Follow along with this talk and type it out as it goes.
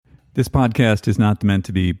This podcast is not meant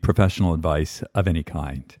to be professional advice of any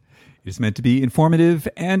kind. It is meant to be informative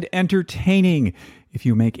and entertaining. If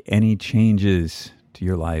you make any changes to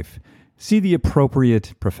your life, see the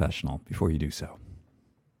appropriate professional before you do so.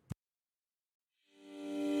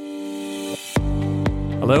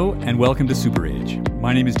 Hello, and welcome to Super Age.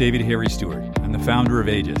 My name is David Harry Stewart. I'm the founder of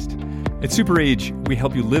Ageist. At Super Age, we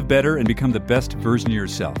help you live better and become the best version of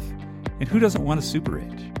yourself. And who doesn't want a super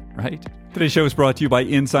age, right? Today's show is brought to you by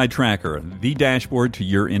Inside Tracker, the dashboard to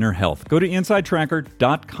your inner health. Go to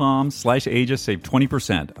insidetracker.com/ageist, save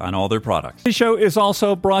 20% on all their products. Today's show is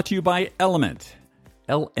also brought to you by Element,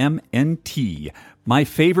 LMNT, my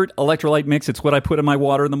favorite electrolyte mix. It's what I put in my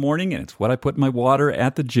water in the morning, and it's what I put in my water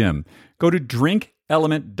at the gym. Go to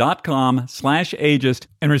drinkelement.com/ageist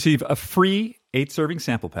and receive a free 8-serving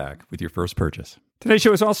sample pack with your first purchase. Today's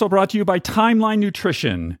show is also brought to you by Timeline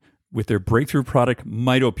Nutrition, with their breakthrough product,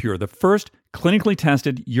 MitoPure, the first clinically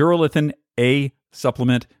tested urolithin A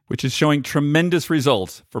supplement, which is showing tremendous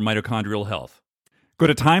results for mitochondrial health. Go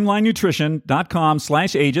to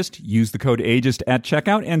timelinenutrition.com/ageist, use the code ageist at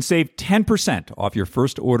checkout, and save 10% off your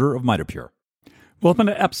first order of MitoPure. Welcome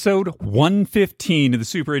to episode 115 of the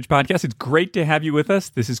Super Age Podcast. It's great to have you with us.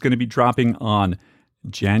 This is going to be dropping on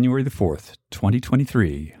January the 4th,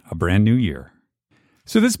 2023, a brand new year.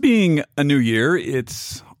 So this being a new year,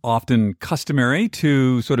 it's often customary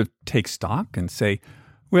to sort of take stock and say,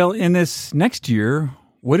 well, in this next year,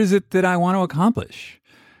 what is it that I want to accomplish?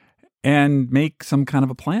 And make some kind of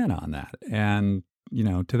a plan on that. And,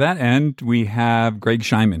 to that end, we have Greg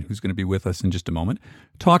Scheinman, who's going to be with us in just a moment,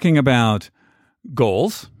 talking about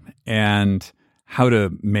goals and how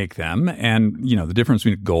to make them and, the difference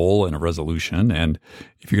between a goal and a resolution. And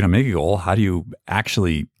if you're going to make a goal, how do you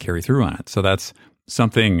actually carry through on it? So that's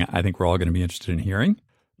something I think we're all going to be interested in hearing.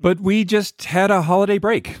 But we just had a holiday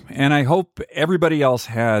break, and I hope everybody else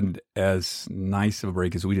had as nice of a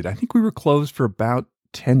break as we did. I think we were closed for about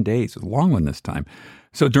 10 days. It was a long one this time.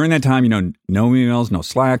 So during that time, no emails, no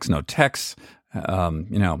Slacks, no texts,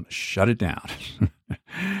 shut it down.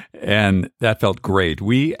 And that felt great.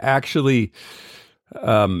 We actually,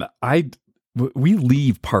 we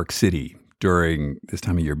leave Park City during this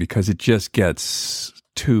time of year because it just gets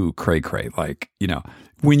too cray-cray. Like,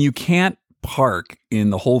 when you can't park in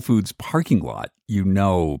the Whole Foods parking lot,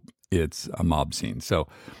 it's a mob scene. So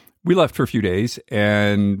we left for a few days,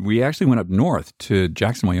 and we actually went up north to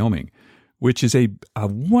Jackson, Wyoming, which is a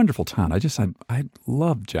wonderful town. I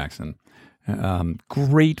love Jackson.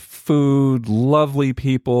 Great food, lovely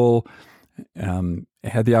people.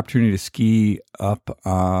 Had the opportunity to ski up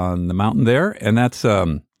on the mountain there, and that's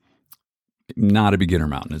not a beginner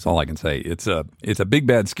mountain, is all I can say. It's a big,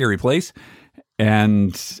 bad, scary place.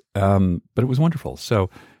 And, but it was wonderful. So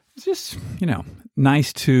it's just,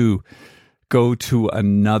 nice to go to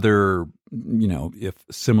another, if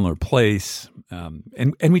similar place.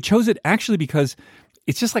 And we chose it actually because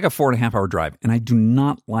it's just like a 4.5-hour drive. And I do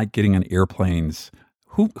not like getting on airplanes.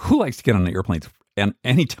 Who likes to get on airplanes at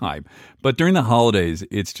any time? But during the holidays,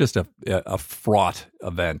 it's just a fraught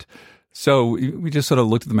event. So we just sort of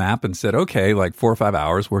looked at the map and said, okay, like 4 or 5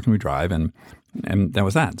 hours, where can we drive? And that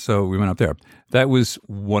was that. So we went up there. That was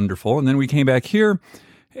wonderful. And then we came back here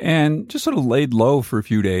and just sort of laid low for a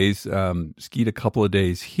few days, skied a couple of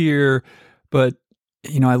days here. But,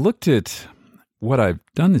 I looked at what I've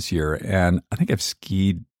done this year, and I think I've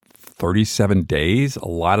skied 37 days, a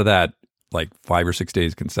lot of that like 5 or 6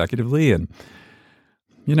 days consecutively. And,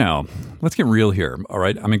 let's get real here. All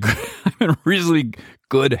right. I'm in reasonably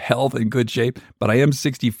good health and good shape, but I am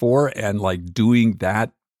 64, and like doing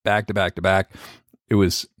that back to back to back, it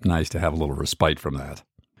was nice to have a little respite from that.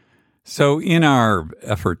 So in our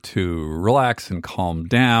effort to relax and calm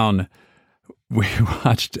down, we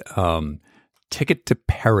watched Ticket to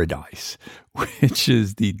Paradise, which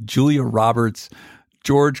is the Julia Roberts,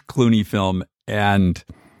 George Clooney film. And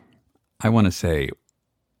I want to say,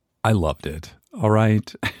 I loved it. All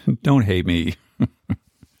right. Don't hate me.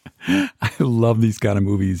 I love these kind of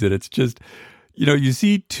movies. And it's just, you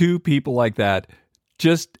see two people like that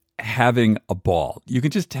just having a ball. You can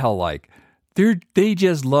just tell, like, they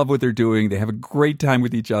just love what they're doing. They have a great time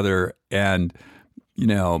with each other, and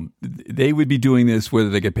they would be doing this whether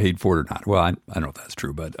they get paid for it or not. Well, I don't know if that's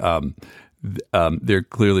true, but they're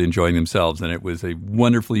clearly enjoying themselves, and it was a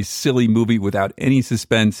wonderfully silly movie without any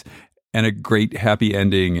suspense, and a great happy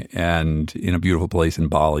ending, and in a beautiful place in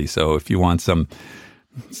Bali. So if you want some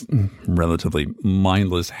relatively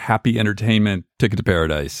mindless, happy entertainment, Ticket to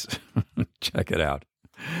Paradise. Check it out.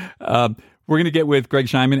 We're going to get with Greg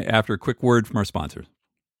Scheinman after a quick word from our sponsors.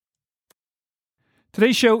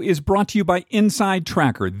 Today's show is brought to you by Inside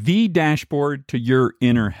Tracker, the dashboard to your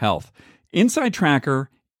inner health. Inside Tracker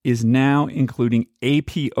is now including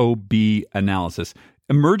APOB analysis.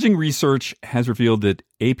 Emerging research has revealed that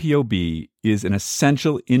APOB is an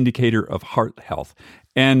essential indicator of heart health.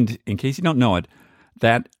 And in case you don't know it,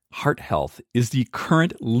 that heart health is the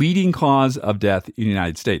current leading cause of death in the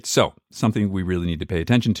United States. So, something we really need to pay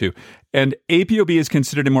attention to. And APOB is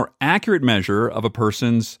considered a more accurate measure of a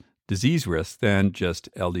person's disease risk than just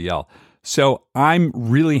LDL. So, I'm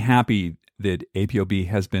really happy that APOB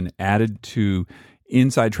has been added to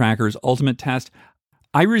Inside Tracker's Ultimate Test.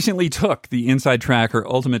 I recently took the Inside Tracker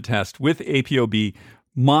Ultimate Test with APOB.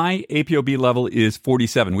 My APOB level is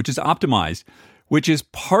 47, which is optimized, which is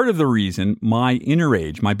part of the reason my inner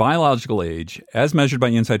age, my biological age, as measured by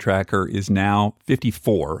Inside Tracker, is now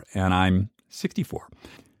 54, and I'm 64.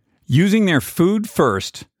 Using their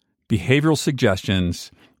food-first behavioral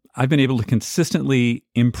suggestions, I've been able to consistently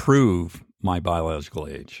improve my biological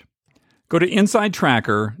age. Go to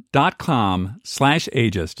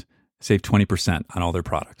insidetracker.com/ageist. Save 20% on all their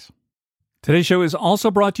products. Today's show is also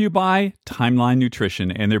brought to you by Timeline Nutrition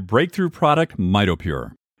and their breakthrough product,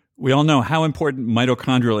 MitoPure. We all know how important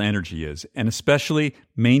mitochondrial energy is, and especially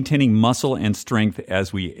maintaining muscle and strength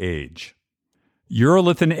as we age.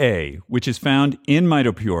 Urolithin A, which is found in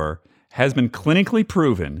MitoPure, has been clinically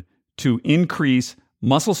proven to increase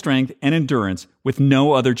muscle strength and endurance with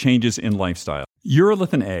no other changes in lifestyle.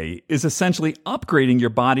 Urolithin A is essentially upgrading your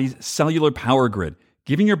body's cellular power grid,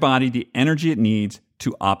 giving your body the energy it needs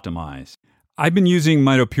to optimize. I've been using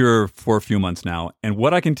MitoPure for a few months now, and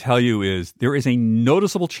what I can tell you is there is a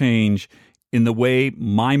noticeable change in the way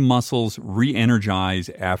my muscles re-energize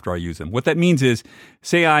after I use them. What that means is,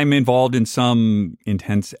 say I'm involved in some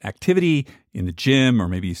intense activity in the gym or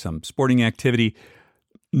maybe some sporting activity.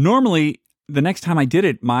 Normally, the next time I did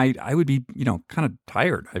it, I would be, kind of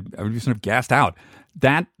tired. I would be sort of gassed out.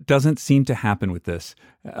 That doesn't seem to happen with this.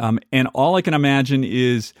 And all I can imagine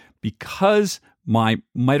is because my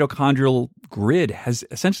mitochondrial grid has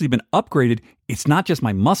essentially been upgraded, it's not just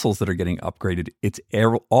my muscles that are getting upgraded, it's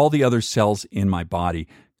all the other cells in my body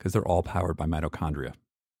because they're all powered by mitochondria.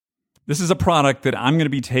 This is a product that I'm going to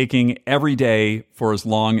be taking every day for as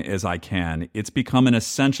long as I can. It's become an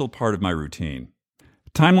essential part of my routine.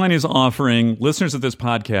 Timeline is offering listeners of this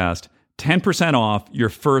podcast 10% off your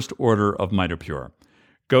first order of MitoPure.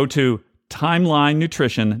 Go to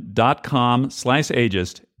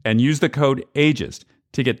timelinenutrition.com/ageist and use the code ageist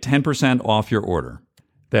to get 10% off your order.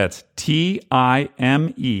 That's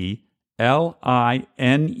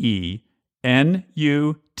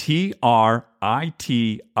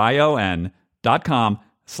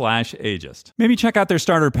Maybe check out their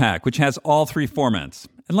starter pack, which has all three formats,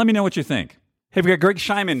 and let me know what you think. Hey, we got Greg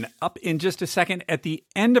Scheinman up in just a second. At the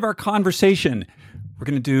end of our conversation, we're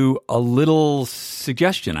going to do a little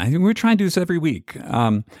suggestion. I think we're trying to do this every week.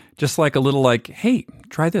 Just like a little hey,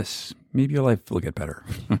 try this. Maybe your life will get better.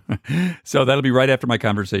 So that'll be right after my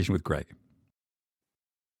conversation with Greg.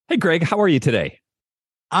 Hey, Greg, how are you today?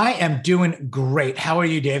 I am doing great. How are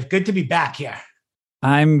you, Dave? Good to be back here.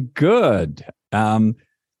 I'm good. We're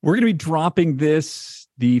going to be dropping this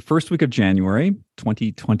the first week of January,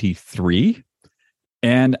 2023.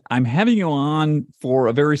 And I'm having you on for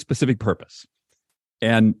a very specific purpose.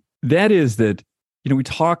 And that is that, we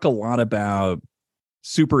talk a lot about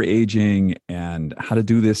super aging and how to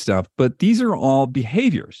do this stuff, but these are all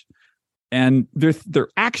behaviors and they're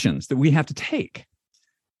actions that we have to take.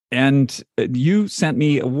 And you sent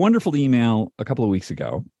me a wonderful email a couple of weeks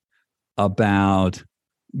ago about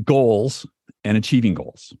goals and achieving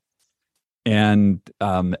goals. And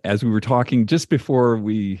as we were talking just before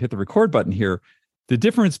we hit the record button here, the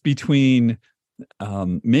difference between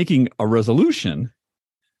making a resolution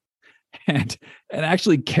and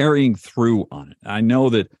actually carrying through on it. I know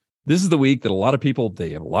that this is the week that a lot of people,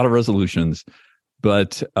 they have a lot of resolutions,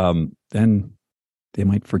 but then they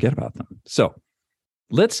might forget about them. So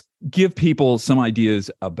let's give people some ideas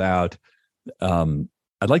about,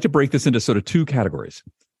 I'd like to break this into sort of two categories.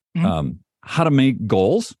 Mm-hmm. How to make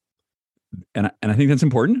goals. And I think that's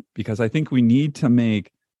important because I think we need to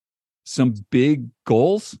make some big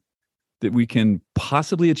goals that we can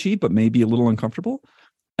possibly achieve, but maybe a little uncomfortable.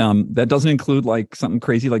 That doesn't include something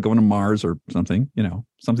crazy like going to Mars or something,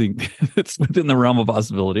 something that's within the realm of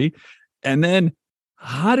possibility. And then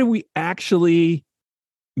how do we actually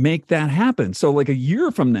make that happen? So a year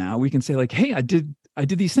from now, we can say hey, I did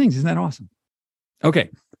these things. Isn't that awesome? Okay.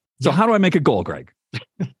 So how do I make a goal, Greg?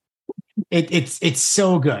 It's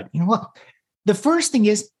so good. Look, the first thing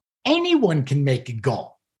is anyone can make a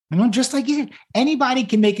goal. Just like you said, anybody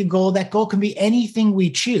can make a goal. That goal can be anything we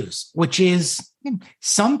choose, which is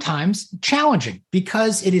sometimes challenging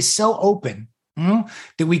because it is so open,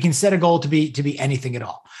 that we can set a goal to be anything at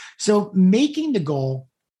all. So making the goal,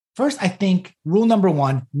 first, I think rule number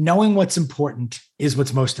one, knowing what's important is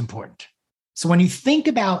what's most important. So when you think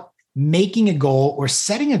about making a goal or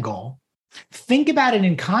setting a goal, think about it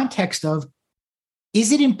in context of,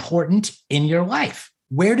 is it important in your life?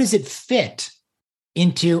 Where does it fit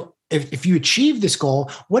into, if you achieve this goal,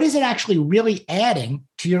 what is it actually really adding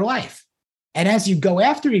to your life? And as you go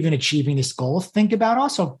after even achieving this goal, think about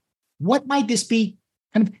also, what might this be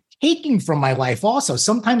kind of taking from my life also?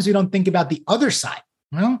 Sometimes we don't think about the other side,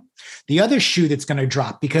 the other shoe that's going to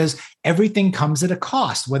drop, because everything comes at a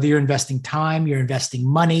cost, whether you're investing time, you're investing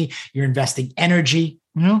money, you're investing energy.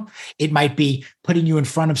 It might be putting you in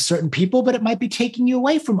front of certain people, but it might be taking you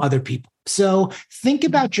away from other people. So think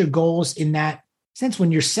about your goals in that sense.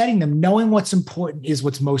 When you're setting them, knowing what's important is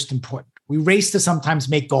what's most important. We race to sometimes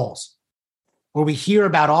make goals, or we hear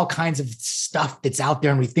about all kinds of stuff that's out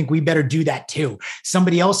there and we think we better do that too.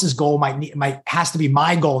 Somebody else's goal has to be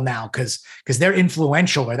my goal now because they're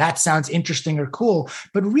influential, or that sounds interesting or cool.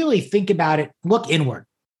 But really think about it, look inward.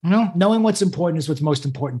 Knowing what's important is what's most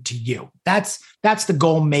important to you. That's the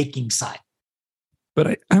goal making side.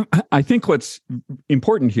 But I think what's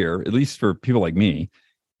important here, at least for people like me,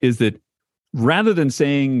 is that rather than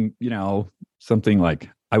saying, something like,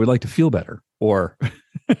 I would like to feel better, or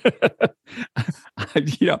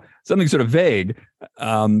something sort of vague,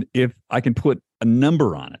 if I can put a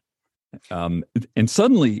number on it. And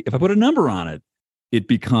suddenly, if I put a number on it, it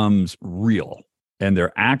becomes real. And there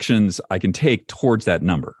are actions I can take towards that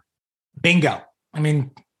number. Bingo. I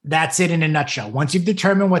mean, that's it in a nutshell. Once you've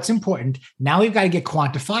determined what's important, now we've got to get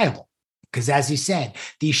quantifiable. Because as you said,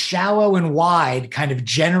 these shallow and wide kind of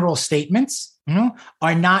general statements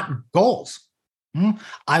are not goals.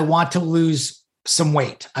 I want to lose some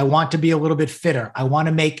weight. I want to be a little bit fitter. I want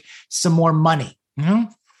to make some more money.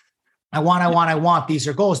 I want. These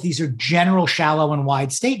are goals. These are general, shallow, and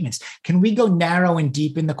wide statements. Can we go narrow and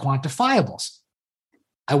deep in the quantifiables?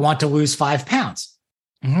 I want to lose 5 pounds.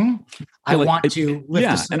 I want to lift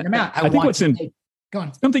a certain amount. I think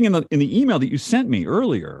something in the email that you sent me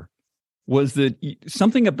earlier was that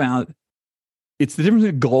something about, it's the difference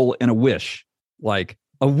between a goal and a wish. Like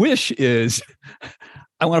a wish is,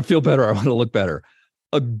 I want to feel better. I want to look better.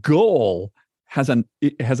 A goal has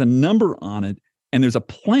a number on it, and there's a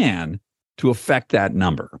plan to affect that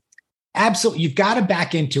number. Absolutely. You've got to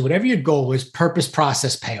back into whatever your goal is, purpose,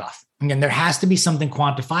 process, payoff. And there has to be something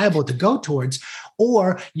quantifiable to go towards,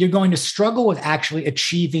 or you're going to struggle with actually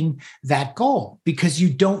achieving that goal because you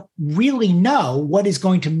don't really know what is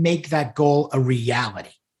going to make that goal a reality.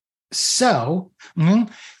 So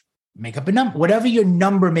make up a number, whatever your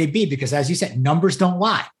number may be, because as you said, numbers don't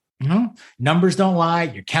lie. Numbers don't lie.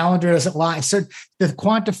 Your calendar doesn't lie. So the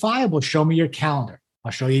quantifiable, show me your calendar.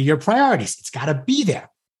 I'll show you your priorities. It's got to be there.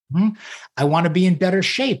 I want to be in better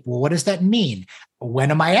shape. Well, what does that mean?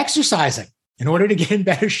 When am I exercising? In order to get in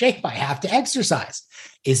better shape, I have to exercise.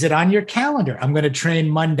 Is it on your calendar? I'm going to train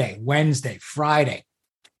Monday, Wednesday, Friday,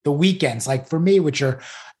 the weekends, like for me, which are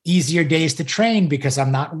easier days to train because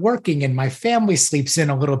I'm not working and my family sleeps in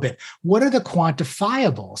a little bit. What are the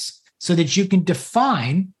quantifiables so that you can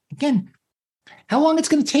define, again, how long it's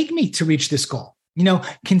going to take me to reach this goal?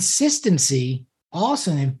 Consistency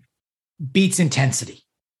also beats intensity.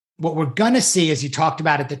 What we're going to see, as you talked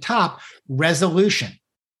about at the top, resolution.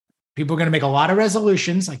 People are going to make a lot of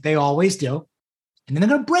resolutions like they always do, and then they're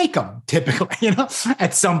going to break them typically,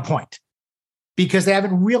 at some point, because they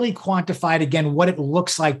haven't really quantified, again, what it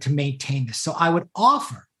looks like to maintain this. So I would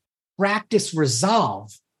offer practice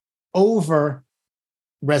resolve over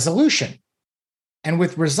resolution. And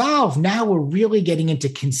with resolve, now we're really getting into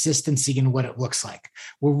consistency in what it looks like.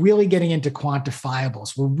 We're really getting into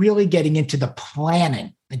quantifiables. We're really getting into the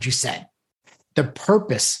planning that you said, the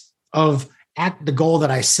purpose of the goal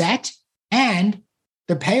that I set, and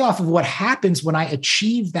the payoff of what happens when I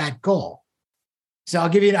achieve that goal. So I'll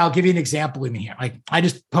give you an example in here. Like I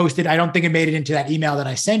just posted, I don't think it made it into that email that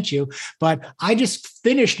I sent you, but I just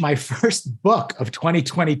finished my first book of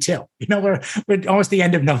 2022. We're almost the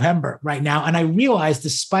end of November right now. And I realized,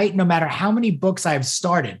 despite no matter how many books I've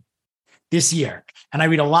started this year, and I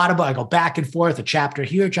read a lot of books, I go back and forth, a chapter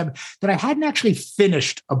here, that I hadn't actually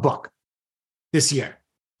finished a book this year.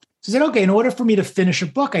 So I said, okay, in order for me to finish a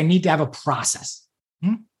book, I need to have a process.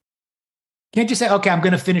 Can't just say, okay, I'm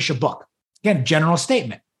going to finish a book. Again, general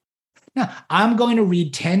statement. Now, I'm going to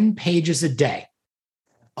read 10 pages a day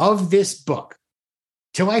of this book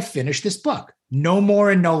till I finish this book. No more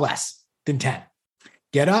and no less than 10.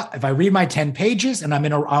 Get up. If I read my 10 pages and I'm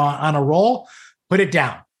on a roll, put it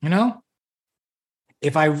down.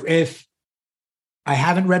 If I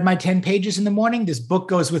haven't read my 10 pages in the morning, this book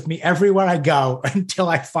goes with me everywhere I go until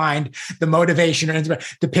I find the motivation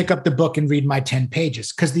to pick up the book and read my 10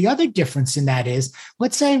 pages. Because the other difference in that is,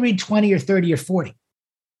 let's say I read 20 or 30 or 40.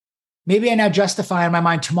 Maybe I now justify in my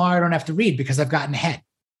mind, tomorrow I don't have to read because I've gotten ahead.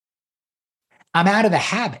 I'm out of the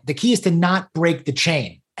habit. The key is to not break the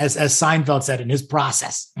chain, as Seinfeld said in his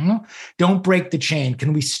process. Don't break the chain.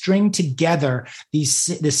 Can we string together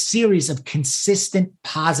this series of consistent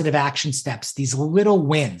positive action steps, these little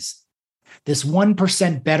wins, this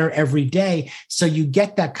 1% better every day, so you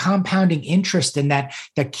get that compounding interest and that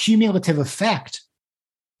cumulative effect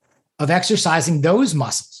of exercising those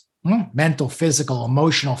muscles, mental, physical,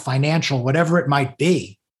 emotional, financial, whatever it might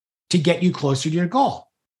be, to get you closer to your goal.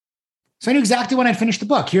 So I knew exactly when I'd finish the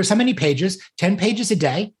book. Here's how many pages, 10 pages a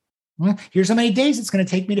day. Here's how many days it's going to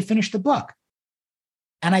take me to finish the book.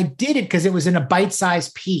 And I did it because it was in a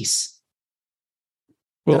bite-sized piece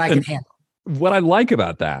that I could handle. What I like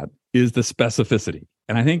about that is the specificity.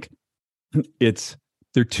 And I think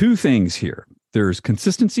there are two things here. There's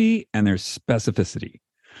consistency and there's specificity.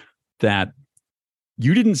 That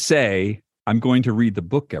you didn't say, I'm going to read the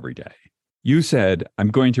book every day. You said, I'm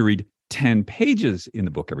going to read 10 pages in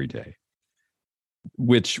the book every day,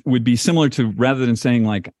 which would be similar to, rather than saying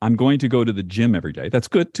like, I'm going to go to the gym every day. That's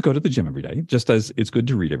good to go to the gym every day, just as it's good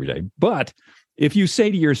to read every day. But if you say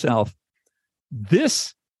to yourself,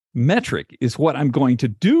 this metric is what I'm going to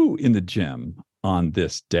do in the gym on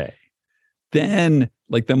this day, then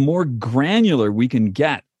like the more granular we can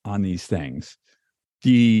get on these things,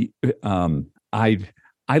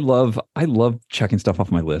 I love checking stuff off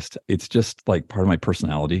my list. It's just like part of my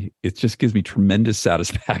personality. It just gives me tremendous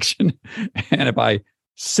satisfaction. And if I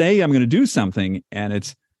say I'm going to do something and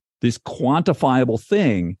it's this quantifiable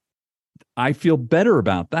thing, I feel better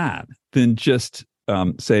about that than just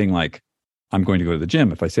saying like, I'm going to go to the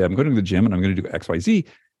gym. If I say I'm going to the gym and I'm going to do X, Y, Z,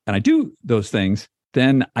 and I do those things,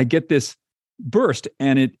 then I get this burst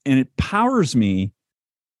and it powers me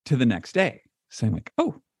to the next day, saying like,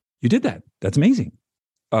 oh, you did that. That's amazing.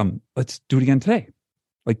 Let's do it again today.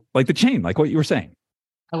 Like the chain, like what you were saying.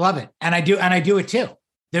 I love it. And I do it too.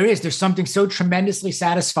 There's something so tremendously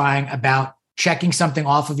satisfying about checking something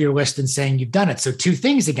off of your list and saying you've done it. So two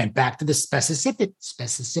things again, back to the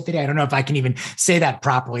specificity. I don't know if I can even say that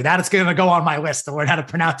properly. That is going to go on my list to learn how to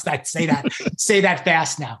pronounce that, say that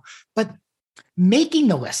fast now. But making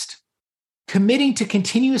the list, committing to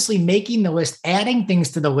continuously making the list, adding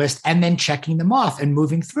things to the list, and then checking them off and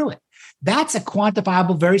moving through it. That's a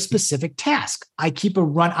quantifiable, very specific task. I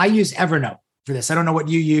use Evernote for this. I don't know what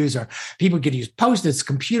you use, or people could use Post-its,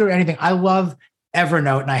 computer, anything. I love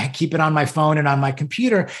Evernote and I keep it on my phone and on my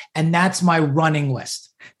computer. And that's my running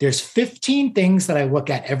list. There's 15 things that I look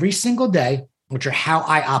at every single day, which are how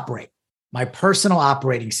I operate, my personal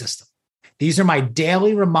operating system. These are my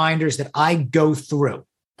daily reminders that I go through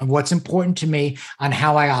of what's important to me on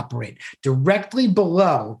how I operate. Directly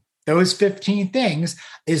below those 15 things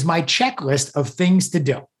is my checklist of things to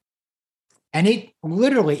do. And it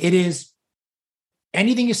is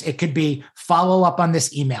anything. It could be follow up on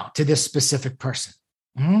this email to this specific person,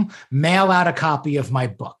 mail out a copy of my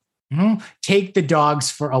book, take the dogs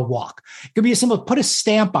for a walk. It could be a simple, put a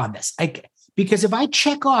stamp on this. Because if I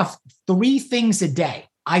check off 3 things a day,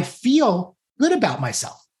 I feel good about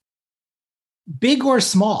myself, big or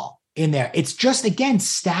small in there. It's just, again,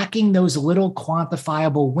 stacking those little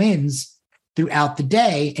quantifiable wins throughout the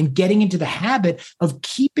day and getting into the habit of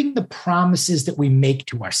keeping the promises that we make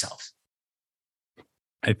to ourselves.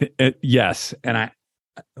 I think yes, and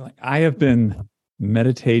I have been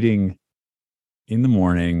meditating in the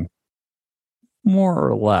morning, more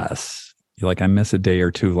or less. Like I miss a day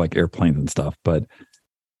or two, like airplanes and stuff, but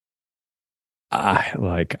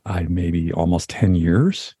I maybe almost 10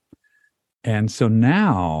 years, and so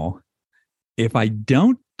now, if I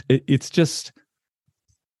don't, it's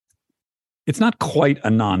not quite a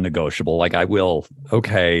non-negotiable. Like I will,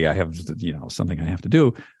 okay, I have something I have to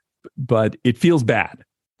do, but it feels bad.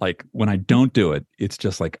 Like when I don't do it, it's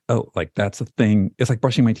just like, oh, like that's a thing. It's like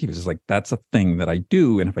brushing my teeth. It's just like, that's a thing that I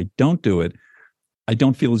do. And if I don't do it, I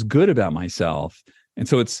don't feel as good about myself. And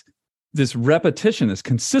so it's this repetition, this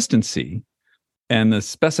consistency, and the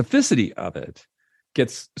specificity of it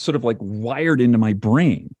gets sort of like wired into my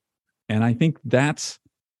brain. And I think that's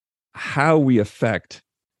how we affect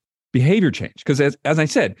behavior change. Because as I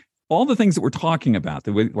said, all the things that we're talking about,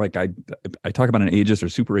 the way, like I talk about an ageist or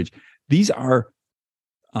super age, these are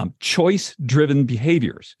choice-driven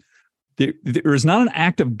behaviors. There is not an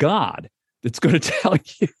act of God that's going to tell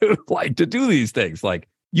you like to do these things. Like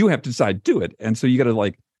you have to decide to do it. And so you got to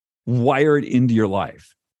like wire it into your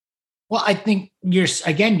life. Well, I think you're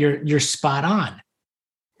spot on.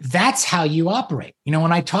 That's how you operate.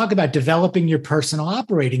 When I talk about developing your personal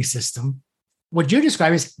operating system, what you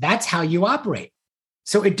describe is that's how you operate.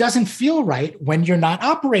 So it doesn't feel right when you're not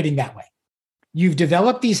operating that way. You've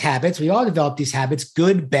developed these habits. We all develop these habits,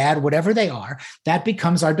 good, bad, whatever they are. That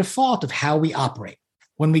becomes our default of how we operate.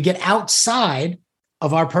 When we get outside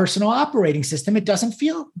of our personal operating system, it doesn't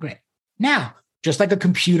feel great. Now, just like a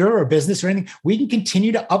computer or business or anything, we can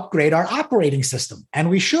continue to upgrade our operating system, and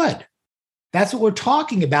we should. That's what we're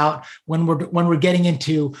talking about when we're getting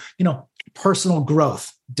into, personal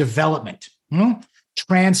growth, development,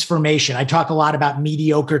 transformation. I talk a lot about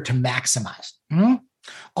mediocre to maximize.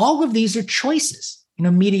 All of these are choices.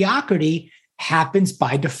 Mediocrity happens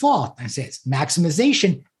by default. I say it's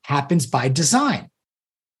maximization happens by design.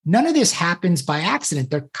 None of this happens by accident.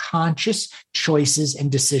 They're conscious choices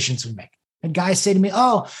and decisions we make. And guys say to me,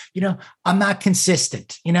 "Oh, I'm not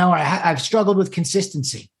consistent. I've struggled with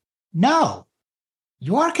consistency." No,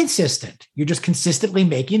 you are consistent. You're just consistently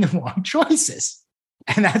making the wrong choices.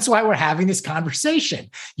 And that's why we're having this conversation.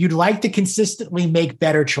 You'd like to consistently make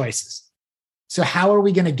better choices. So how are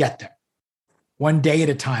we going to get there? One day at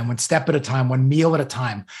a time, one step at a time, one meal at a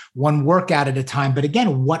time, one workout at a time. But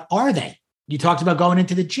again, what are they? You talked about going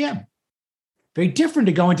into the gym. Very different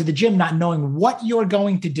to go into the gym not knowing what you're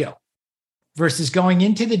going to do versus going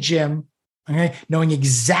into the gym, okay, knowing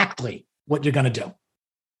exactly what you're going to do.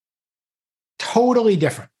 Totally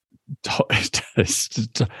different.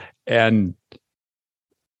 And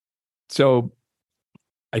so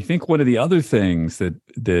I think one of the other things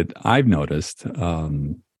that I've noticed,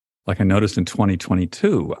 like I noticed in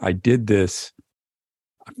 2022, I did this.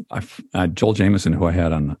 Joel Jameson, who I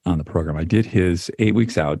had on the program, I did his 8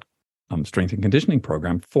 weeks out strength and conditioning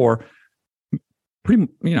program for pretty,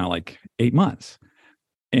 like 8 months.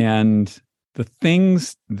 And the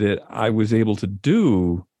things that I was able to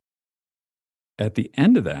do at the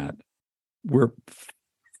end of that were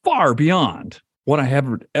far beyond what I have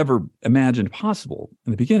ever imagined possible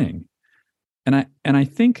in the beginning. And I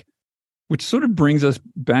think, which sort of brings us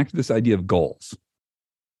back to this idea of goals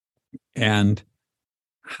and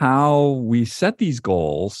how we set these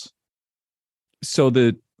goals so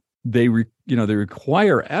that they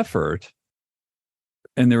require effort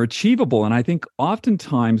and they're achievable. And I think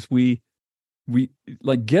oftentimes we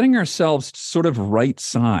like getting ourselves sort of right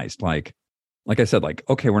sized, like I said, like,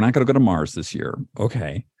 okay, we're not going to go to Mars this year.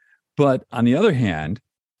 Okay. But on the other hand,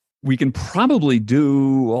 we can probably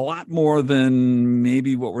do a lot more than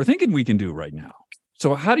maybe what we're thinking we can do right now.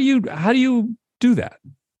 So how do you do that?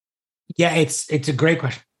 Yeah, it's a great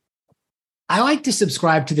question. I like to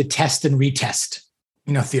subscribe to the test and retest,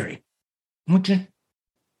 theory. Which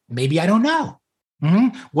maybe I don't know.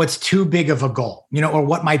 What's too big of a goal, or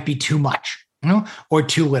what might be too much, or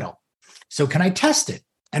too little. So can I test it?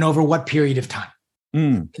 And over what period of time?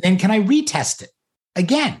 And then can I retest it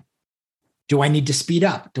again? Do I need to speed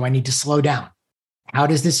up? Do I need to slow down? How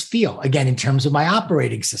does this feel? Again, in terms of my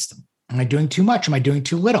operating system, am I doing too much? Am I doing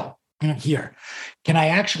too little here? Can I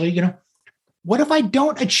actually, what if I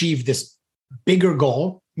don't achieve this bigger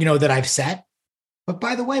goal, that I've set? But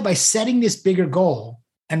by the way, by setting this bigger goal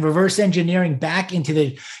and reverse engineering back into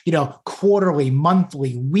the, quarterly,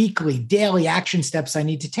 monthly, weekly, daily action steps I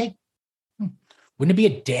need to take, wouldn't it be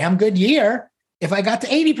a damn good year if I got to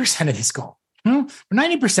 80% of this goal, or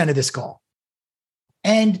 90% of this goal?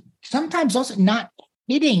 And sometimes also not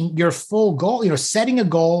hitting your full goal, setting a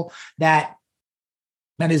goal that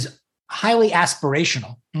is highly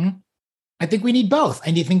aspirational. I think we need both.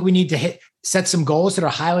 And you think we need to set some goals that are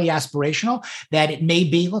highly aspirational, that it may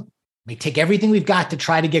be, look, we take everything we've got to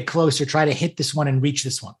try to get closer, try to hit this one and reach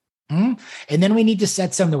this one. And then we need to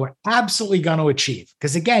set something that we're absolutely going to achieve.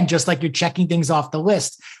 Because again, just like you're checking things off the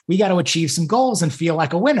list, we got to achieve some goals and feel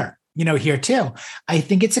like a winner, here too. I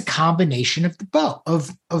think it's a combination of both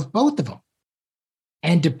of them.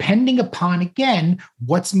 And depending upon, again,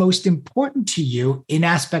 what's most important to you in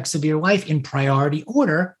aspects of your life in priority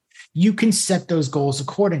order, you can set those goals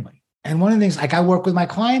accordingly. And one of the things, like I work with my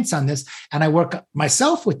clients on this, and I work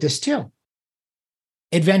myself with this too.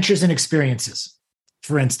 Adventures and experiences,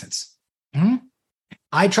 for instance.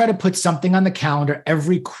 I try to put something on the calendar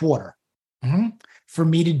every quarter for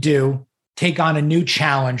me to take on a new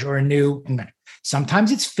challenge or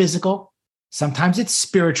sometimes it's physical, Sometimes it's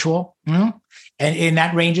spiritual. And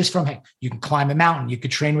that ranges from, hey, you can climb a mountain, you could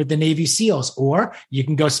train with the Navy SEALs, or you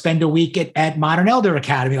can go spend a week at Modern Elder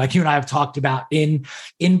Academy, like you and I have talked about in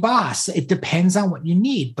Boss. It depends on what you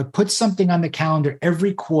need, but put something on the calendar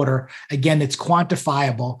every quarter. Again, that's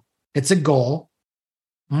quantifiable. It's a goal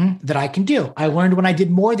that I can do. I learned when I did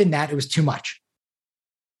more than that, it was too much.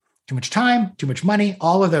 Too much time, too much money,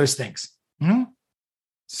 all of those things.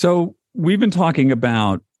 So we've been talking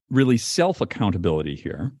about really self-accountability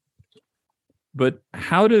here. But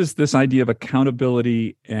how does this idea of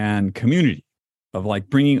accountability and community, of like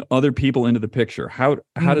bringing other people into the picture, how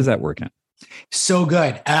does that work in? So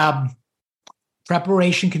good.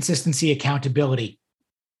 Preparation, consistency, accountability.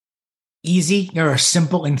 Easy or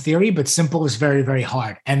simple in theory, but simple is very, very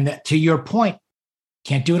hard. And to your point,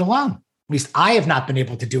 can't do it alone. At least I have not been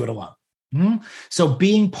able to do it alone. So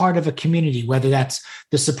being part of a community, whether that's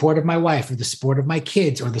the support of my wife or the support of my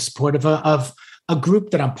kids or the support of a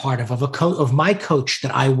group that I'm part of my coach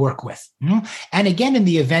that I work with. And again, in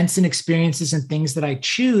the events and experiences and things that I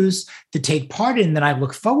choose to take part in that I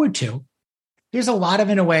look forward to, there's a lot of,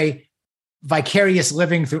 in a way, vicarious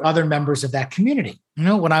living through other members of that community.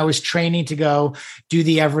 When I was training to go do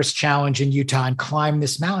the Everest Challenge in Utah and climb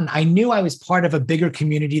this mountain, I knew I was part of a bigger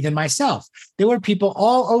community than myself. There were people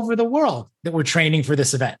all over the world that were training for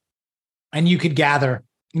this event, and you could gather,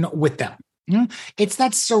 with them. It's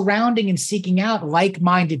that surrounding and seeking out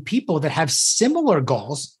like-minded people that have similar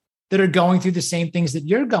goals, that are going through the same things that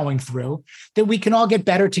you're going through, that we can all get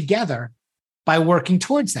better together by working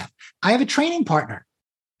towards them. I have a training partner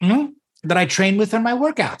that I train with on my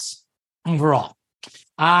workouts overall.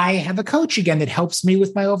 I have a coach again that helps me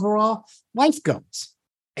with my overall life goals.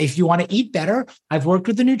 If you want to eat better, I've worked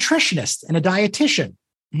with a nutritionist and a dietitian.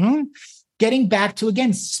 Getting back to,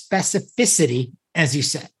 again, specificity, as you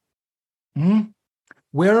said.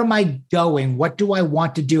 Where am I going? What do I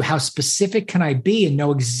want to do? How specific can I be and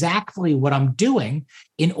know exactly what I'm doing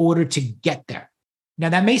in order to get there? Now,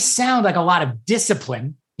 that may sound like a lot of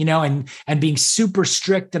discipline, and being super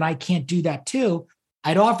strict, and I can't do that too.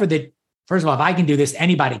 I'd offer that, first of all, if I can do this,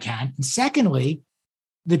 anybody can. And secondly,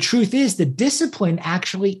 the truth is the discipline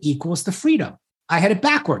actually equals the freedom. I had it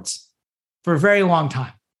backwards for a very long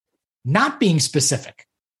time. Not being specific,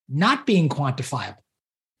 not being quantifiable,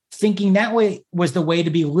 thinking that way was the way to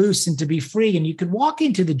be loose and to be free. And you could walk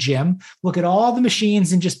into the gym, look at all the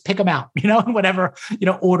machines and just pick them out, in whatever,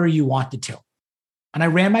 order you wanted to. And I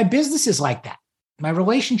ran my businesses like that. My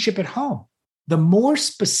relationship at home, the more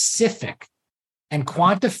specific and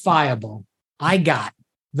quantifiable I got,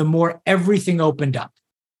 the more everything opened up.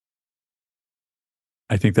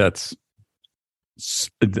 I think that's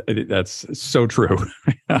so true.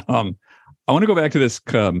 I want to go back to this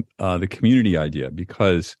the community idea,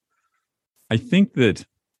 because I think that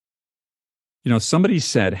somebody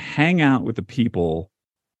said hang out with the people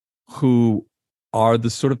who are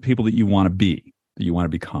the sort of people that you want to be, that you want to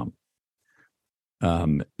become.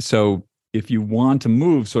 So if you want to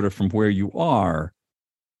move sort of from where you are,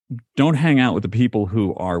 don't hang out with the people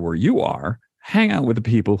who are where you are. Hang out with the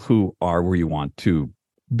people who are where you want to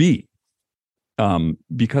be.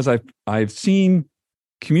 Because I've seen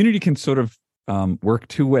community can sort of work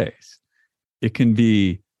two ways. It can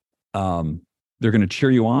be they're going to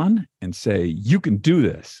cheer you on and say, you can do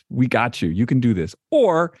this. We got you. You can do this.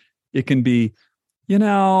 Or it can be,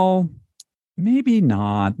 maybe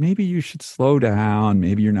not. Maybe you should slow down.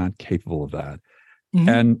 Maybe you're not capable of that.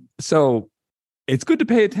 And so it's good to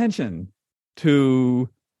pay attention to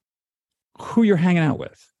who you're hanging out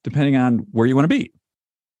with, depending on where you want to be.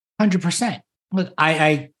 100%. Look,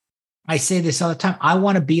 I say this all the time. I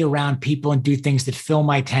want to be around people and do things that fill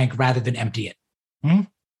my tank rather than empty it.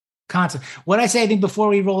 Constant. What I say, I think before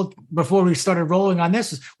we started rolling on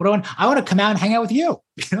this is I want to come out and hang out with you.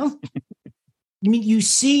 I mean, you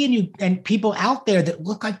see and people out there that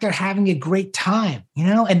look like they're having a great time,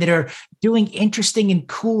 and that are doing interesting and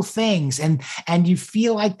cool things. And you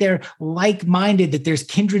feel like they're like-minded, that there's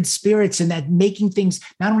kindred spirits, and that making things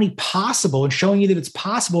not only possible and showing you that it's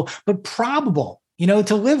possible, but probable,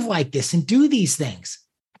 to live like this and do these things.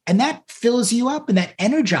 And that fills you up and that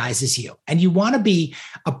energizes you. And you want to be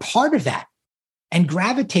a part of that and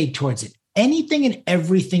gravitate towards it. Anything and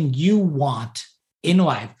everything you want in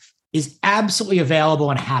life is absolutely available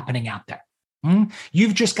and happening out there.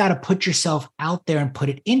 You've just got to put yourself out there and put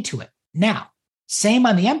it into it. Now, same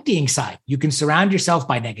on the emptying side. You can surround yourself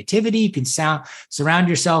by negativity. You can surround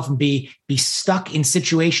yourself and be stuck in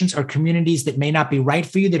situations or communities that may not be right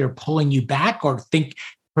for you, that are pulling you back, or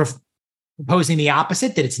proposing the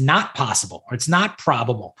opposite, that it's not possible or it's not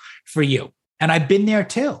probable for you. And I've been there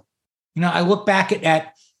too. I look back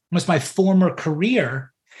at was my former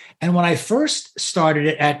career. And when I first started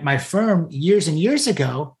it at my firm years and years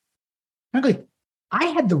ago, frankly, I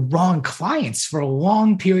had the wrong clients for a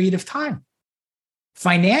long period of time.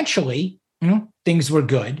 Financially, things were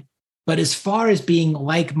good. But as far as being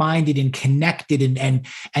like-minded and connected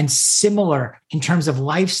and similar in terms of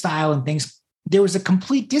lifestyle and things, there was a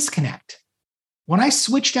complete disconnect. When I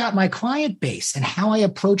switched out my client base and how I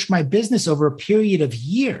approached my business over a period of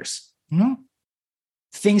years,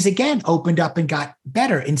 things again opened up and got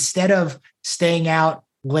better. Instead of staying out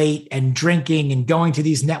late and drinking and going to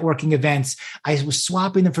these networking events, I was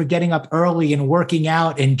swapping them for getting up early and working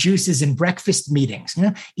out and juices and breakfast meetings.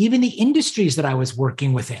 Even the industries that I was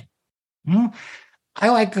working within. I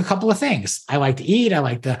like a couple of things. I like to eat. I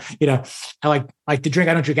like to, I like to drink.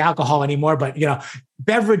 I don't drink alcohol anymore, but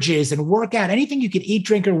beverages and workout, anything you could eat,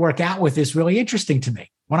 drink, or work out with is really interesting to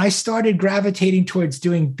me. When I started gravitating towards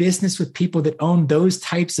doing business with people that own those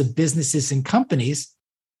types of businesses and companies,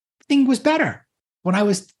 thing was better. When I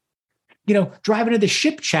was, driving to the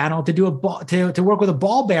Ship Channel to do to work with a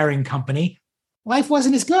ball bearing company, life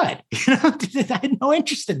wasn't as good. I had no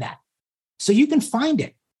interest in that. So you can find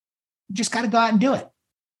it. You just got to go out and do it.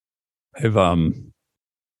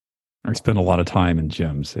 I spend a lot of time in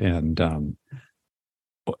gyms, and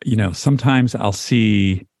sometimes I'll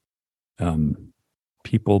see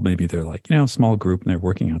people. Maybe they're like a small group and they're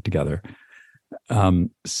working out together.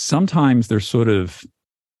 Sometimes they're sort of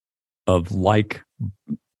like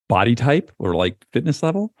body type or like fitness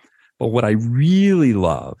level. But what I really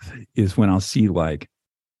love is when I'll see 3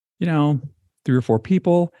 or 4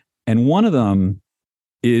 people, and one of them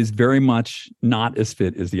is very much not as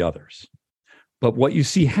fit as the others. But what you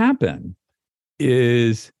see happen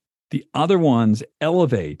is the other ones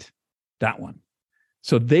elevate that one.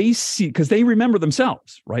 So they see, because they remember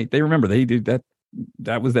themselves, right? They remember they did that.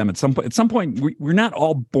 That was them at some point. At some point, we're not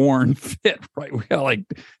all born fit, right? We gotta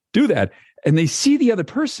do that. And they see the other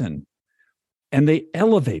person and they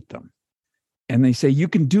elevate them. And they say, you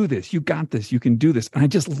can do this. You got this. You can do this. And I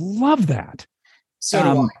just love that. So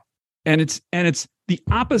do I. And it's the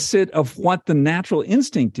opposite of what the natural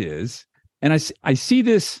instinct is. And I see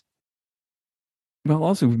this, well,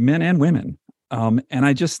 also men and women. And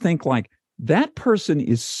I just think that person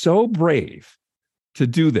is so brave to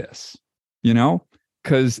do this,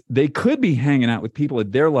 because they could be hanging out with people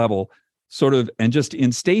at their level sort of, and just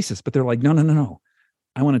in stasis, but they're like, no.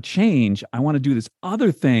 I want to change. I want to do this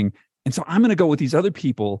other thing. And so I'm going to go with these other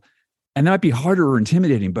people, and that might be harder or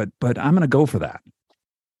intimidating, but I'm going to go for that.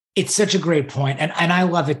 It's such a great point. And I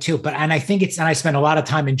love it too. And I think and I spend a lot of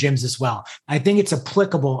time in gyms as well. I think it's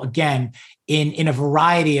applicable again in a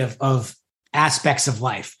variety of aspects of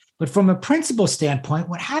life. But from a principle standpoint,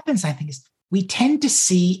 what happens, I think, is we tend to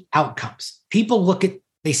see outcomes. People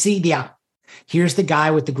they see the outcome. Here's the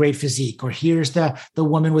guy with the great physique, or here's the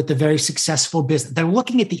woman with the very successful business. They're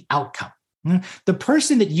looking at the outcome. The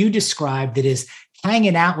person that you described that is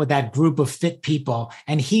hanging out with that group of fit people,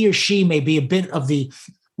 and he or she may be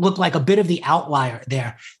look like a bit of the outlier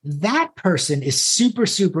there. That person is super,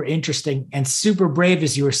 super interesting and super brave,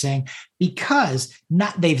 as you were saying, because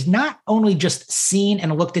they've not only just seen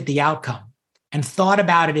and looked at the outcome and thought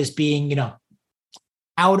about it as being,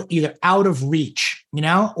 either out of reach,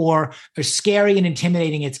 or scary and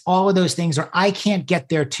intimidating. It's all of those things, or I can't get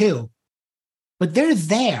there too. But they're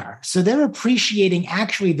there. So they're appreciating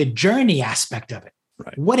actually the journey aspect of it,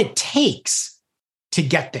 right? What it takes to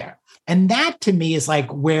get there. And that to me is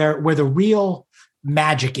where the real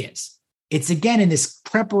magic is. It's again in this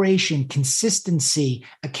preparation, consistency,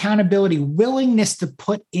 accountability, willingness to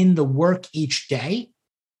put in the work each day.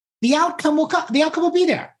 The outcome will come. The outcome will be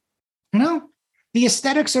there. The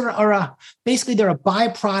aesthetics are basically they're a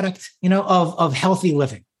byproduct, of healthy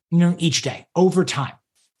living, each day over time.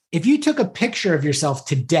 If you took a picture of yourself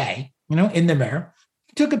today, in the mirror,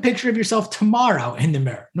 you took a picture of yourself tomorrow in the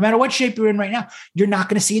mirror, no matter what shape you're in right now, you're not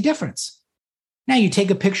going to see a difference. Now you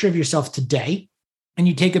take a picture of yourself today and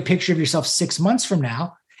you take a picture of yourself 6 months from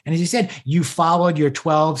now. And as you said, you followed your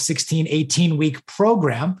 12, 16, 18 week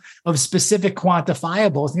program of specific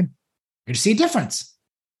quantifiables, and you're going to see a difference.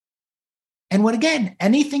 And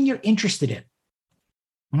anything you're interested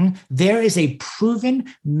in, there is a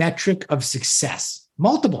proven metric of success,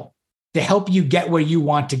 multiple, to help you get where you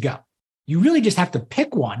want to go. You really just have to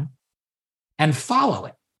pick one and follow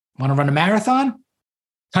it. Want to run a marathon?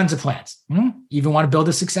 Tons of plans. You even want to build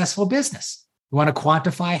a successful business. You want to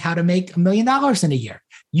quantify how to make $1 million in a year.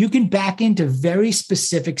 You can back into very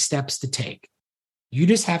specific steps to take. You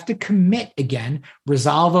just have to commit again,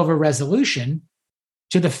 resolve over resolution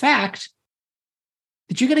to the fact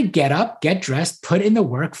that you're going to get up, get dressed, put in the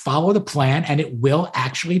work, follow the plan, and it will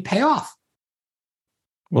actually pay off.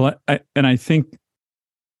 Well, I think,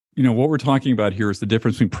 what we're talking about here is the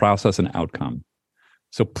difference between process and outcome.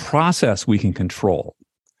 So process we can control.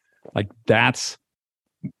 Like that's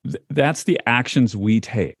the actions we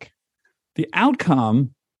take. The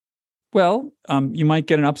outcome, well, you might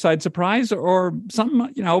get an upside surprise or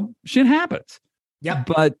something, shit happens. Yeah.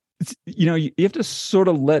 But, you have to sort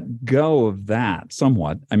of let go of that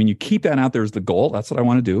somewhat. I mean, you keep that out there as the goal. That's what I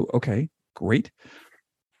want to do. Okay, great.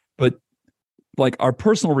 But like our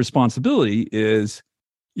personal responsibility is,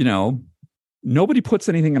 nobody puts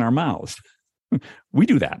anything in our mouths. We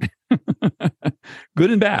do that.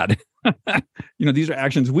 Good and bad. These are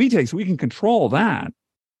actions we take, so we can control that.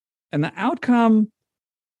 And the outcome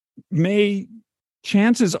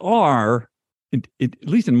chances are, at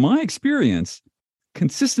least in my experience,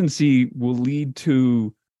 consistency will lead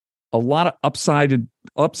to a lot of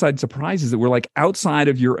upside surprises that were like outside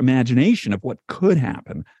of your imagination of what could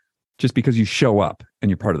happen just because you show up and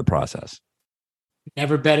you're part of the process.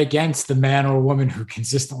 Never bet against the man or woman who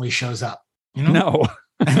consistently shows up. No.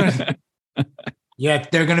 Yeah,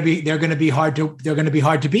 they're going to be hard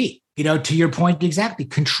to beat. To your point, exactly.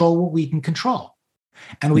 Control what we can control,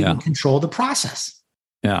 and we can control the process.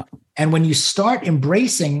 Yeah. And when you start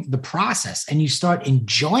embracing the process and you start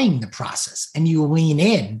enjoying the process and you lean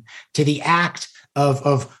in to the act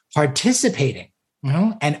of participating,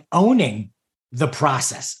 and owning the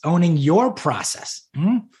process, owning your process,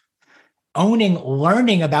 owning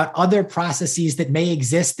learning about other processes that may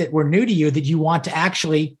exist that were new to you that you want to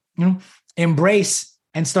actually embrace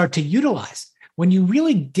and start to utilize. When you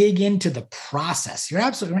really dig into the process, you're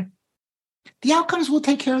absolutely right. The outcomes will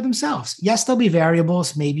take care of themselves. Yes, there'll be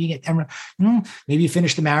variables. Maybe you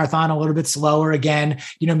finish the marathon a little bit slower again.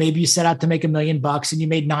 Maybe you set out to make $1 million and you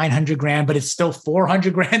made 900 grand, but it's still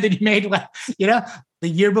 400 grand that you made, the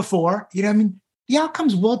year before. The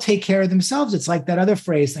outcomes will take care of themselves. It's like that other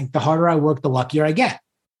phrase, like the harder I work, the luckier I get.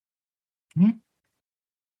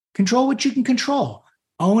 Control what you can control.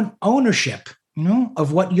 Own ownership,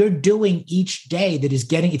 of what you're doing each day that is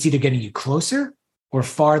it's either getting you closer or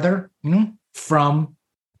farther, from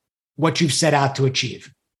what you've set out to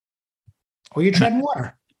achieve, or you're treading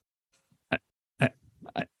water.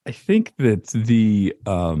 I think that the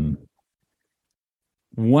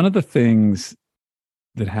one of the things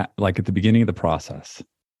that like at the beginning of the process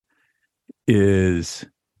is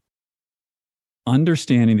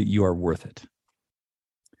understanding that you are worth it.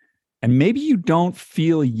 And maybe you don't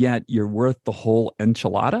feel yet you're worth the whole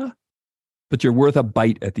enchilada, but you're worth a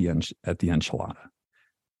bite at the enchilada.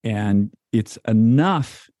 And it's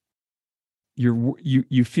enough.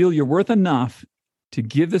 You feel you're worth enough to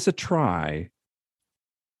give this a try,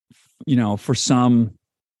 for some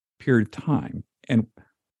period of time. And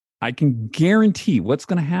I can guarantee what's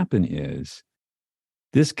going to happen is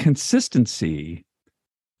this consistency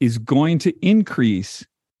is going to increase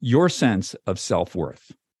your sense of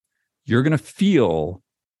self-worth. You're going to feel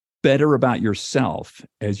better about yourself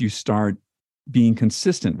as you start being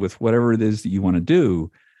consistent with whatever it is that you want to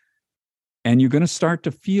do. And you're going to start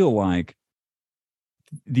to feel like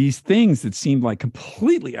these things that seemed like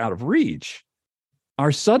completely out of reach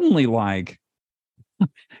are suddenly like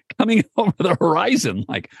coming over the horizon.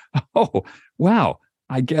 Like, oh, wow,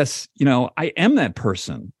 I guess, I am that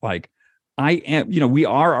person. Like I am, we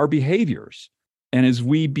are our behaviors. And as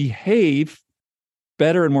we behave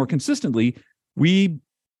better and more consistently, we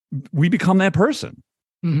become that person.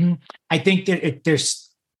 Mm-hmm. I think that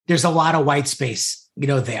there's a lot of white space,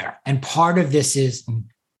 there. And part of this is,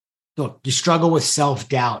 look, you struggle with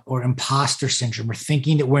self-doubt or imposter syndrome or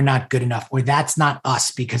thinking that we're not good enough or that's not us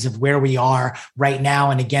because of where we are right now.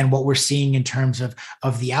 And again, what we're seeing in terms of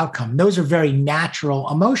the outcome. Those are very natural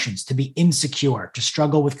emotions, to be insecure, to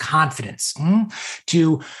struggle with confidence,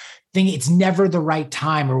 to think it's never the right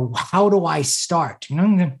time, or how do I start?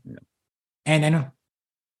 And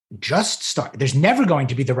just start. There's never going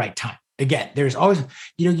to be the right time. Again, there's always,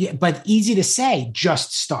 but easy to say,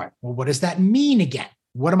 just start. Well, what does that mean again?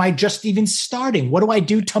 What am I just even starting? What do I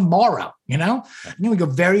do tomorrow? We go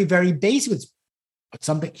very, very basic. It's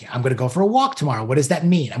something. I'm going to go for a walk tomorrow. What does that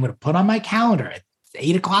mean? I'm going to put on my calendar at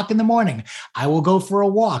 8:00 in the morning. I will go for a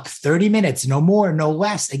walk, 30 minutes, no more, no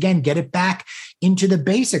less. Again, get it back into the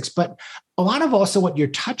basics. But a lot of also what you're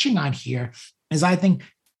touching on here is, I think,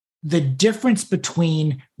 the difference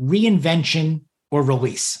between reinvention or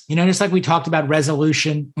release. Just like we talked about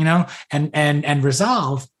resolution, and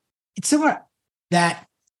resolve. It's similar. That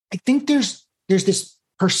I think there's this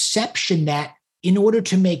perception that in order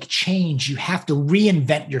to make change, you have to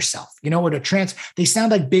reinvent yourself. You know what they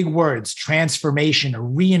sound like big words, transformation or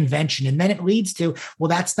reinvention. And then it leads to, well,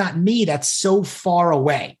 that's not me. That's so far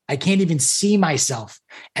away. I can't even see myself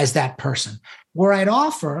as that person. Where I'd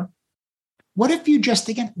offer, what if you just,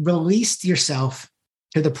 again, released yourself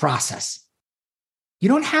to the process? You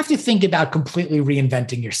don't have to think about completely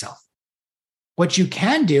reinventing yourself. What you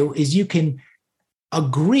can do is you can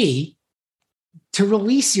agree to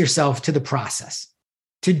release yourself to the process,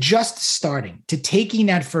 to just starting, to taking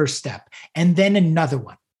that first step, and then another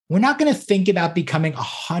one. We're not going to think about becoming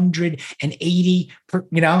 180,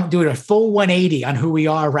 doing a full 180 on who we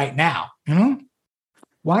are right now.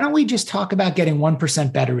 Why don't we just talk about getting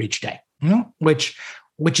 1% better each day? Which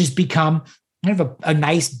has become kind of a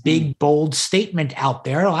nice, big, bold statement out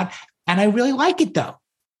there a lot. And I really like it though,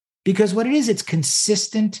 because what it is, it's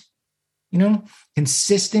consistent,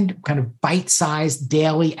 consistent kind of bite-sized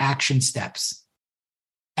daily action steps.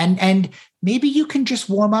 And maybe you can just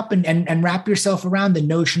warm up and wrap yourself around the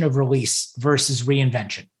notion of release versus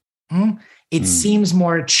reinvention. It seems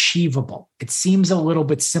more achievable. It seems a little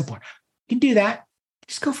bit simpler. You can do that.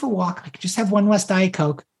 Just go for a walk. I can just have one less Diet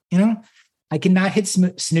Coke. I cannot hit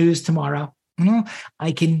snooze tomorrow.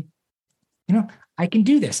 I can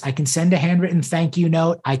do this. I can send a handwritten thank you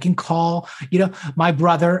note. I can call, my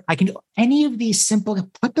brother. I can do any of these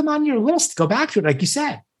simple, put them on your list. Go back to it, like you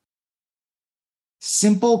said.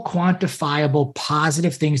 Simple, quantifiable,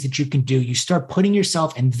 positive things that you can do. You start putting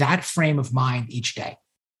yourself in that frame of mind each day.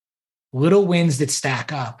 Little wins that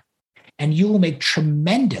stack up, and you will make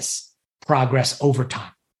tremendous progress over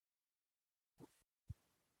time.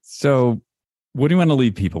 So, what do you want to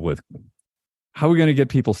leave people with? How are we going to get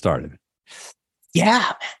people started?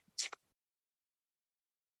 Yeah.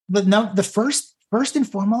 But no, the first and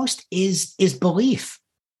foremost is belief.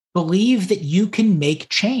 Believe that you can make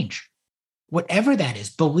change. Whatever that is,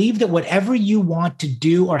 believe that whatever you want to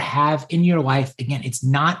do or have in your life, again, it's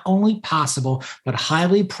not only possible, but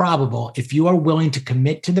highly probable if you are willing to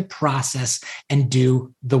commit to the process and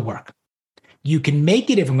do the work. You can make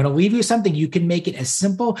it, if I'm going to leave you something, you can make it as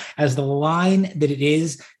simple as the line that it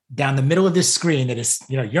is down the middle of this screen that is,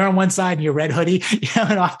 you're on one side in your red hoodie,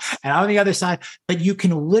 and on the other side, but you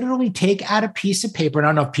can literally take out a piece of paper. And I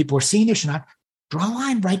don't know if people are seeing this or not. Draw a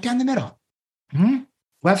line right down the middle.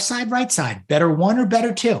 Left side, right side, better one or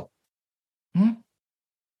better two.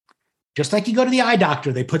 Just like you go to the eye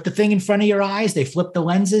doctor, they put the thing in front of your eyes, they flip the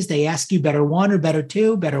lenses, they ask you better one or better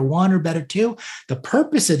two, better one or better two. The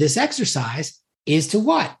purpose of this exercise is to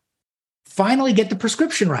what? Finally get the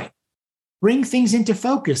prescription right. Bring things into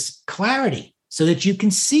focus, clarity, so that you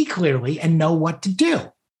can see clearly and know what to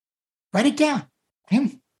do. Write it down.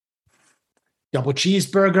 Double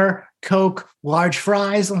cheeseburger, Coke, large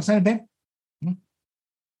fries,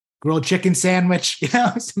 grilled chicken sandwich,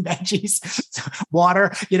 some veggies,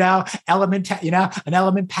 water, an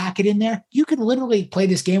element packet in there. You could literally play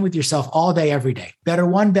this game with yourself all day, every day. Better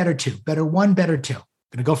one, better two, better one, better two.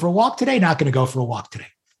 Going to go for a walk today? Not going to go for a walk today.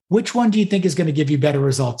 Which one do you think is going to give you better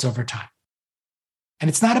results over time? And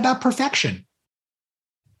it's not about perfection.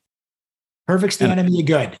 Perfect's the enemy of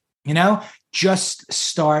good. Just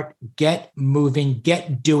start, get moving,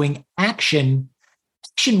 get doing. Action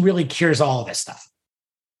really cures all of this stuff.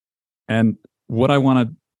 And what I want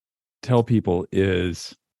to tell people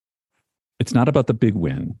is it's not about the big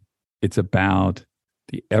win. It's about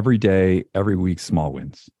the everyday, every week small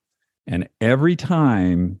wins. And every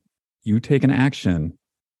time you take an action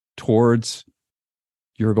towards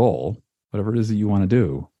your goal, whatever it is that you want to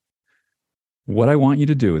do, what I want you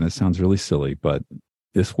to do, and this sounds really silly, but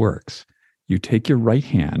this works. You take your right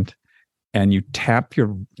hand and you tap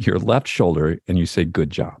your left shoulder and you say, good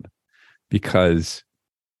job. Because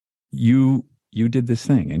you did this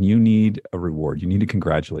thing and you need a reward. You need to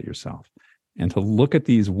congratulate yourself. And to look at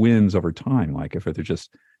these wins over time, like if they're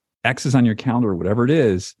just X's on your calendar or whatever it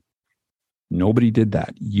is, nobody did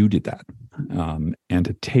that. You did that. And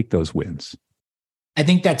to take those wins. I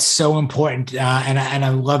think that's so important. And I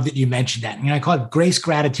love that you mentioned that. I call it grace,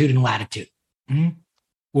 gratitude, and latitude.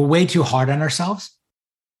 We're way too hard on ourselves.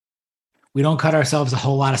 We don't cut ourselves a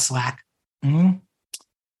whole lot of slack. And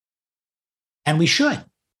we should,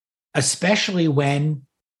 especially when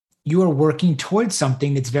you are working towards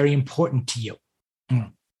something that's very important to you.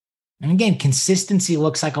 And again, consistency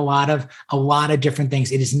looks like a lot of different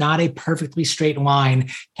things. It is not a perfectly straight line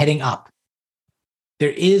heading up. There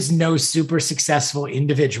is no super successful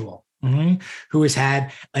individual who has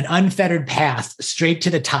had an unfettered path straight to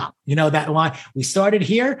the top. That line, we started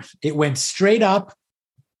here, it went straight up,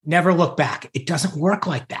 never look back. It doesn't work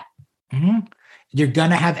like that. You're going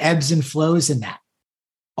to have ebbs and flows in that.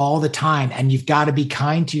 all the time. And you've got to be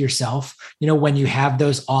kind to yourself, when you have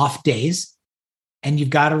those off days, and you've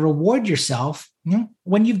got to reward yourself,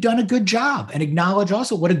 when you've done a good job, and acknowledge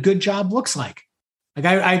also what a good job looks like. Like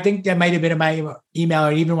I think that might have been in my email,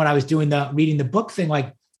 or even when I was reading the book thing,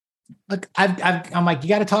 like, look, I'm like, you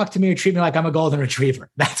got to talk to me or treat me like I'm a golden retriever.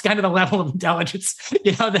 That's kind of the level of intelligence,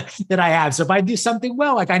 that I have. So if I do something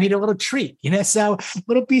well, like I need a little treat, so a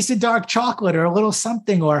little piece of dark chocolate or a little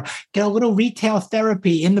something, or get a little retail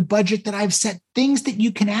therapy in the budget that I've set, things that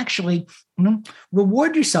you can actually,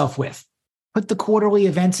 reward yourself with. Put the quarterly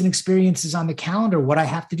events and experiences on the calendar, what I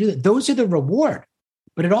have to do. Those are the reward,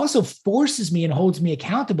 but it also forces me and holds me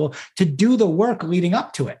accountable to do the work leading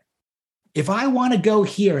up to it. If I want to go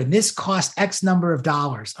here and this costs X number of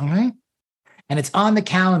dollars, okay, and it's on the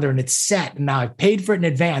calendar and it's set, and now I've paid for it in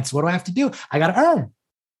advance, what do I have to do? I got to earn.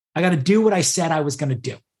 I got to do what I said I was going to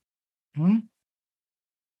do.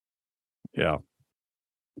 Yeah.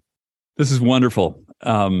 This is wonderful.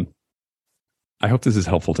 I hope this is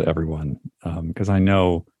helpful to everyone, because I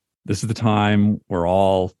know this is the time we're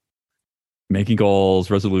all making goals,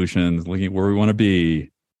 resolutions, looking at where we want to be.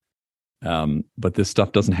 But this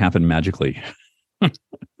stuff doesn't happen magically.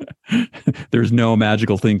 There's no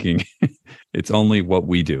magical thinking. It's only what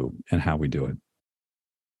we do and how we do it.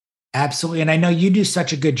 Absolutely. And I know you do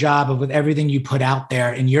such a good job of, with everything you put out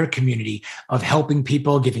there in your community, of helping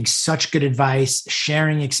people, giving such good advice,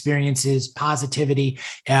 sharing experiences, positivity,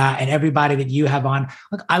 and everybody that you have on.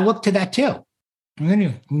 Look, I look to that too.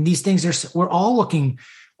 These things we're all looking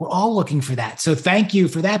for that. So thank you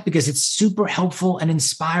for that, because it's super helpful and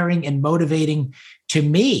inspiring and motivating to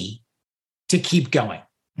me to keep going.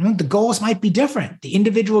 The goals might be different. The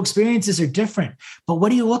individual experiences are different, but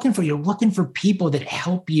what are you looking for? You're looking for people that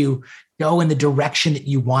help you go in the direction that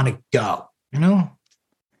you want to go.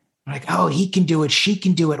 Like, oh, he can do it. She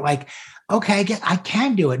can do it. Like, okay, I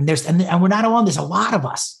can do it. And we're not alone. There's a lot of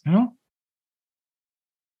us,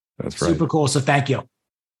 That's right. Super cool. So thank you.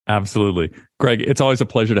 Absolutely. Greg, it's always a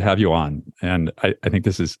pleasure to have you on. And I think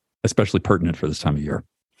this is especially pertinent for this time of year.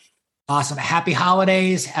 Awesome. Happy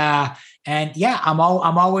holidays. And yeah, I'm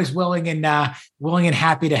always willing and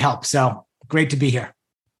happy to help. So great to be here.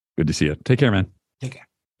 Good to see you. Take care, man. Take care.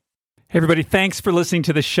 Hey, everybody. Thanks for listening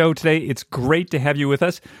to the show today. It's great to have you with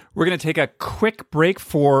us. We're going to take a quick break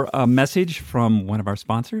for a message from one of our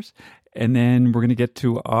sponsors, and then we're going to get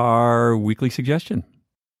to our weekly suggestion.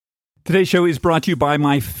 Today's show is brought to you by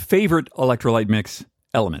my favorite electrolyte mix,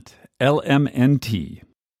 Element, LMNT.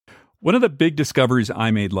 One of the big discoveries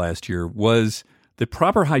I made last year was that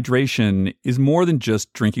proper hydration is more than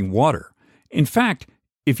just drinking water. In fact,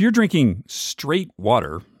 if you're drinking straight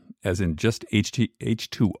water, as in just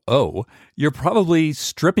H2O, you're probably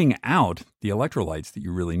stripping out the electrolytes that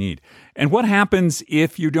you really need. And what happens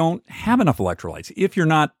if you don't have enough electrolytes, if you're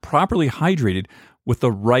not properly hydrated with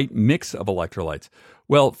the right mix of electrolytes?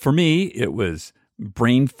 Well, for me, it was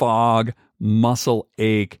brain fog, muscle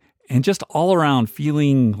ache, and just all around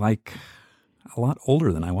feeling like a lot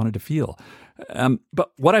older than I wanted to feel.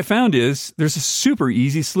 But what I found is there's a super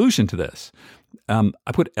easy solution to this.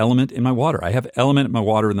 I put Element in my water. I have Element in my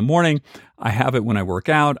water in the morning. I have it when I work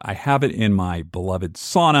out. I have it in my beloved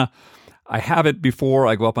sauna. I have it before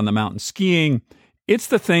I go up on the mountain skiing. It's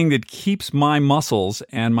the thing that keeps my muscles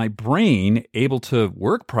and my brain able to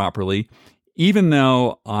work properly, even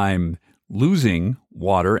though I'm losing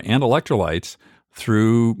water and electrolytes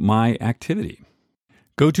through my activity.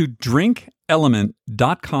 Go to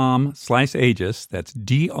drinkelement.com/Aegis. That's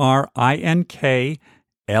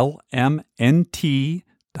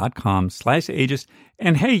drinklmnt.com/Aegis.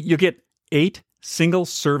 And hey, you get 8 single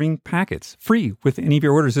serving packets free with any of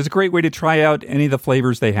your orders. It's a great way to try out any of the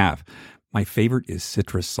flavors they have. My favorite is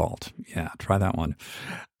citrus salt. Yeah, try that one.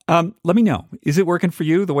 Let me know. Is it working for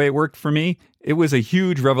you the way it worked for me? It was a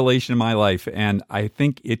huge revelation in my life, and I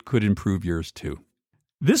think it could improve yours too.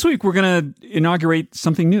 This week, we're going to inaugurate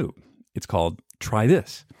something new. It's called Try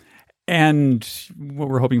This. And what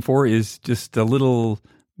we're hoping for is just a little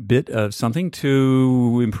bit of something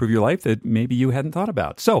to improve your life that maybe you hadn't thought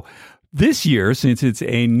about. So this year, since it's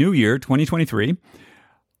a new year, 2023,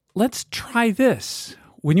 let's try this.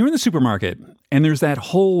 When you're in the supermarket and there's that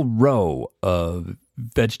whole row of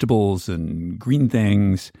vegetables and green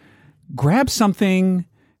things, grab something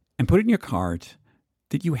and put it in your cart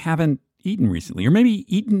that you haven't eaten recently, or maybe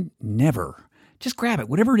eaten never. Just grab it,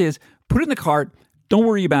 whatever it is, put it in the cart. Don't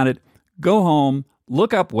worry about it. Go home,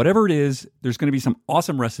 look up whatever it is. There's going to be some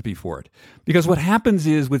awesome recipe for it. Because what happens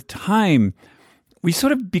is with time, we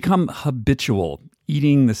sort of become habitual,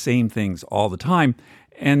 eating the same things all the time.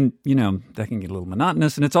 And, that can get a little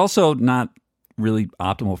monotonous. And it's also not really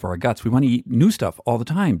optimal for our guts. We want to eat new stuff all the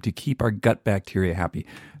time to keep our gut bacteria happy.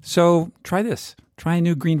 So try this. Try a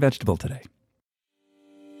new green vegetable today.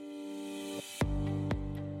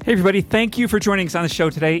 Hey, everybody. Thank you for joining us on the show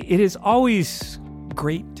today. It is always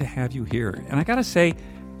great to have you here. And I got to say,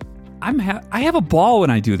 I have a ball when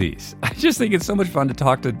I do these. I just think it's so much fun to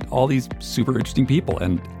talk to all these super interesting people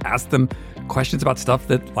and ask them questions about stuff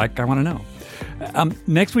that, I want to know.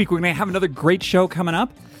 Next week, we're going to have another great show coming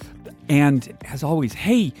up. And as always,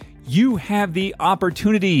 hey, you have the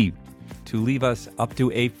opportunity to leave us up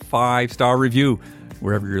to a 5-star review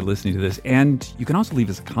wherever you're listening to this. And you can also leave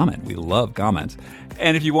us a comment. We love comments.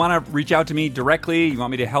 And if you want to reach out to me directly, you want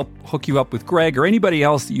me to help hook you up with Greg or anybody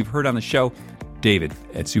else that you've heard on the show,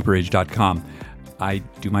 David@superage.com. I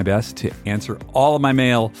do my best to answer all of my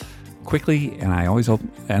mail quickly, and I always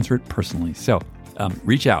answer it personally. So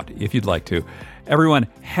reach out if you'd like to. Everyone,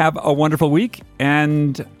 have a wonderful week,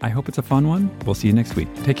 and I hope it's a fun one. We'll see you next week.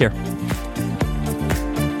 Take care.